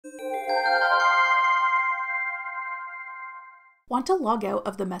Want to log out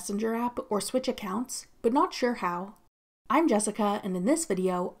of the Messenger app or switch accounts, but not sure how? I'm Jessica, and in this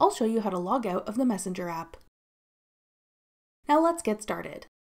video, I'll show you how to log out of the Messenger app. Now let's get started.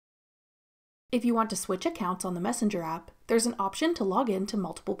 If you want to switch accounts on the Messenger app, there's an option to log in to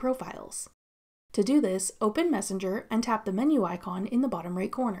multiple profiles. To do this, open Messenger and tap the menu icon in the bottom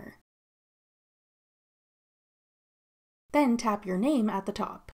right corner. Then tap your name at the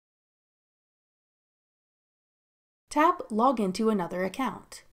top. Tap Log into another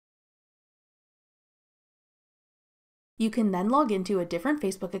account. You can then log into a different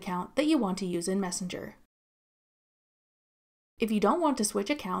Facebook account that you want to use in Messenger. If you don't want to switch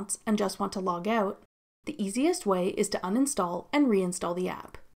accounts and just want to log out, the easiest way is to uninstall and reinstall the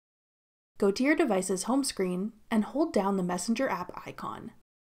app. Go to your device's home screen and hold down the Messenger app icon.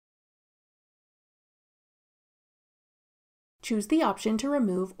 Choose the option to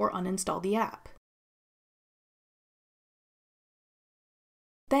remove or uninstall the app.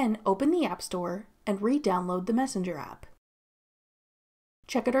 Then open the App Store and re-download the Messenger app.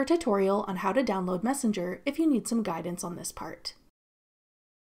 Check out our tutorial on how to download Messenger if you need some guidance on this part.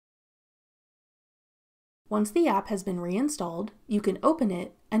 Once the app has been reinstalled, you can open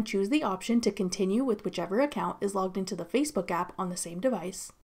it and choose the option to continue with whichever account is logged into the Facebook app on the same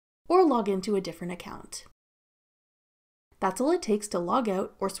device, or log into a different account. That's all it takes to log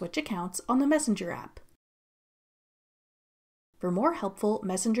out or switch accounts on the Messenger app. For more helpful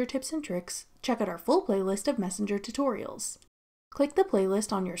Messenger tips and tricks, check out our full playlist of Messenger tutorials. Click the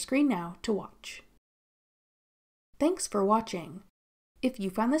playlist on your screen now to watch. Thanks for watching. If you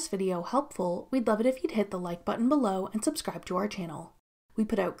found this video helpful, we'd love it if you'd hit the like button below and subscribe to our channel. We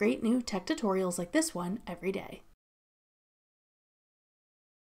put out great new tech tutorials like this one every day.